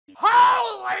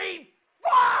Holy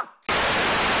fuck!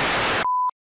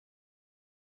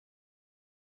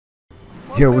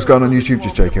 Yo, what's going on YouTube?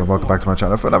 Just joking, and welcome back to my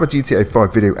channel for another GTA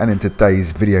 5 video. And in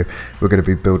today's video we're going to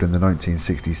be building the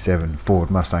 1967 Ford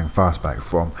Mustang Fastback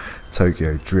from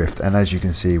Tokyo Drift. And as you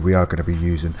can see, we are going to be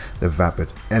using the Vapid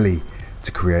ELLIE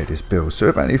to create this build. So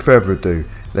without any further ado,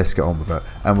 let's get on with it.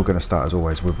 And we're going to start as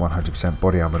always with 100%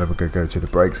 body armor. Then we're going to go to the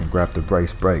brakes and grab the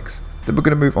race brakes. Then we're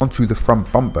going to move on to the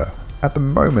front bumper. At the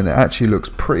moment it actually looks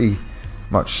pretty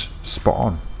much spot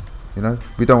on. You know,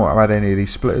 we don't want to add any of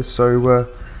these splitters, so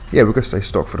yeah, we're going to stay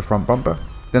stock for the front bumper.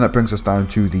 Then that brings us down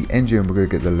to the engine. We're going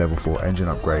to get the level 4 engine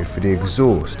upgrade. For the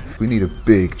exhaust, we need a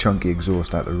big chunky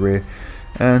exhaust at the rear,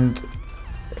 and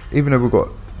even though we've got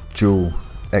dual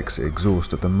exit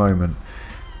exhaust at the moment,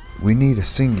 we need a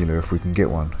singular if we can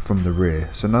get one from the rear.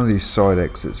 So none of these side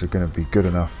exits are going to be good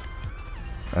enough.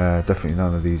 Definitely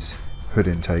none of these hood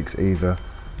intakes either.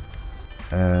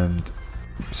 And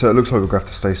so it looks like we're going to have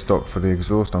to stay stock for the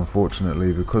exhaust,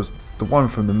 unfortunately, because the one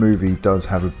from the movie does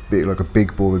have a bit like a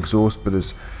big bore exhaust, but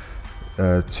it's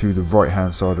to the right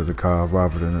hand side of the car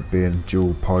rather than it being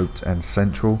dual piped and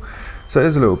central. So it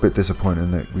is a little bit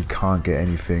disappointing that we can't get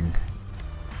anything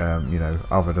you know,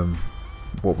 other than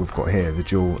what we've got here, the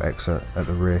dual exit at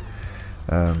the rear.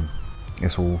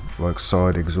 It's all like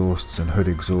side exhausts and hood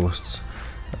exhausts,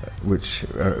 which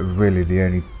are really the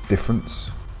only difference.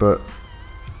 But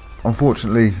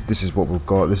unfortunately, this is what we've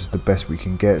got. This is the best we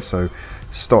can get. So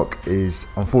stock is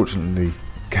unfortunately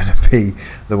going to be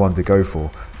the one to go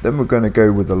for. Then we're going to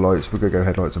go with the lights. We're going to go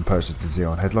headlights and purchase the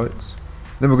Xeon headlights.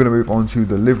 Then we're going to move on to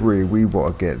the livery. We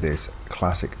want to get this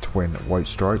classic twin white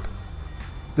stripe.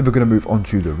 Then we're going to move on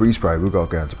to the respray. We've got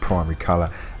to go into primary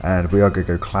colour, and we are going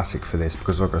to go classic for this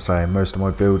because, like I say, in most of my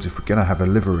builds, if we're going to have a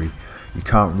livery, you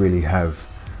can't really have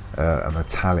a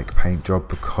metallic paint job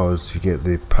because you get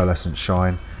the pearlescent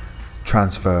shine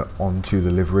transfer onto the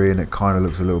livery, and it kind of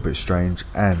looks a little bit strange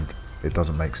and it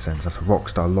doesn't make sense. That's a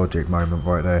rockstar logic moment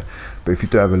right there. But if you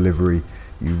do have a livery,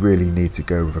 you really need to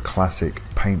go with a classic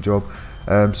paint job.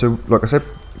 So like I said,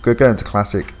 we're going to go into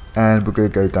classic, and we're going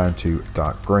to go down to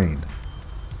dark green.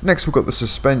 Next we've got the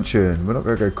suspension. We're not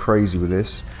going to go crazy with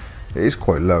this. It is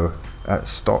quite low at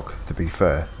stock, to be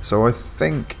fair, so I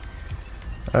think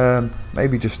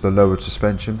maybe just the lowered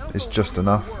suspension is just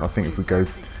enough. I think if we go,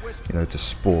 you know, to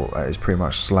sport, it's pretty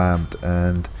much slammed,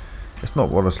 and it's not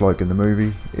what it's like in the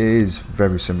movie. It is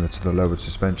very similar to the lowered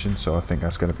suspension, so I think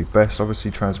that's going to be best.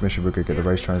 Obviously transmission, we're going to get the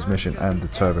race transmission and the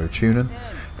turbo tuning.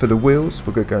 For the wheels,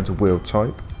 we're going to go into wheel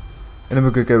type, and then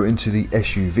we're going to go into the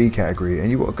SUV category,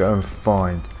 and you want to go and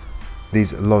find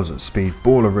these Loz Speed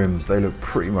baller rims. They look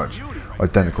pretty much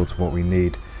identical to what we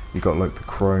need. You got like the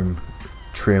chrome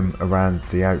trim around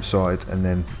the outside, and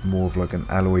then more of like an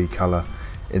alloy colour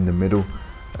in the middle.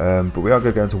 But we are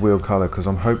going to go into wheel colour because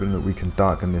I'm hoping that we can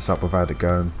darken this up without it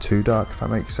going too dark, if that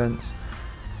makes sense.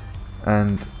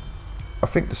 And I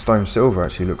think the stone silver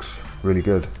actually looks really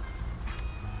good.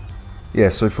 Yeah,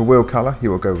 so for wheel colour,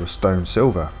 you will go with stone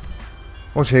silver.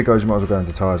 Once you're here, guys, you might as well go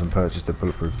into tyres and purchase the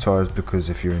bulletproof tyres, because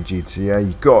if you're in GTA,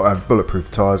 you've got to have bulletproof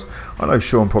tyres. I know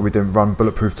Sean probably didn't run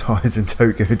bulletproof tyres in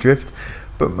Tokyo Drift,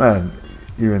 but man,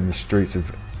 you're in the streets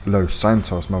of Los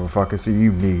Santos, motherfucker, so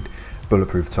you need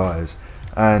bulletproof tyres.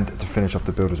 And to finish off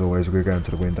the build, as always, we're going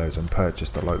to the windows and purchase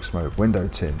the light smoke window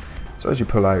tin. So as you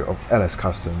pull out of LS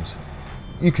Customs,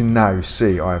 you can now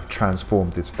see I have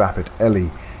transformed this Vapid ELLIE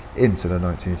into the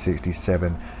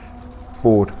 1967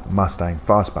 Ford Mustang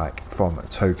Fastback from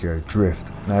Tokyo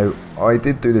Drift. Now, I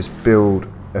did do this build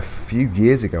a few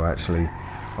years ago actually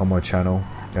on my channel,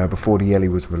 before the ELLIE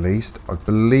was released. I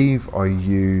believe I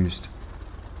used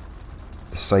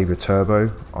the Sabre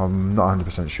Turbo. I'm not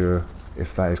 100% sure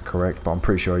if that is correct, but I'm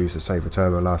pretty sure I used the Sabre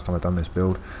Turbo last time I done this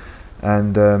build.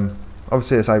 And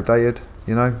obviously it's outdated,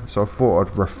 you know, so I thought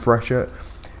I'd refresh it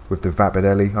with the Vapid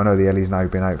ELLIE. I know the ELLIE's now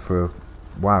been out for,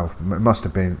 wow, it must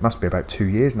be about 2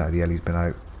 years now the ELLIE's been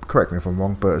out. Correct me if I'm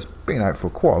wrong, but it's been out for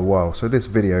quite a while, so this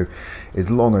video is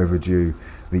long overdue,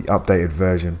 the updated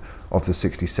version of the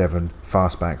 67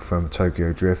 Fastback from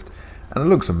Tokyo Drift. And it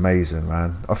looks amazing,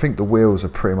 man. I think the wheels are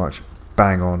pretty much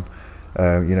bang on.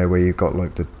 You know, where you've got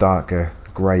like the darker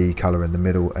grey colour in the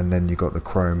middle, and then you've got the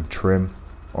chrome trim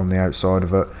on the outside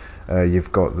of it.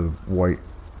 You've got the white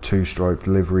two-striped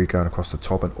livery going across the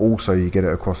top, and also you get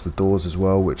it across the doors as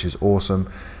well, which is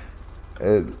awesome.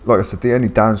 Like I said, the only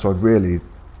downside really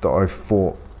that I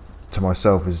thought to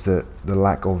myself is that the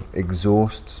lack of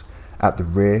exhausts at the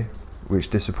rear, which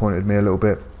disappointed me a little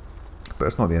bit. But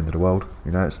it's not the end of the world,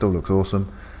 you know, it still looks awesome.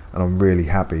 and I'm really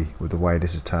happy with the way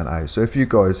this has turned out. So if you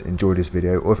guys enjoyed this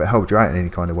video, or if it helped you out in any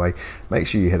kind of way, make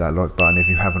sure you hit that like button. If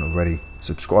you haven't already,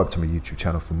 subscribe to my YouTube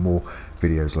channel for more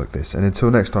videos like this. And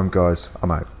until next time guys,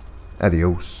 I'm out.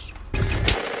 Adios.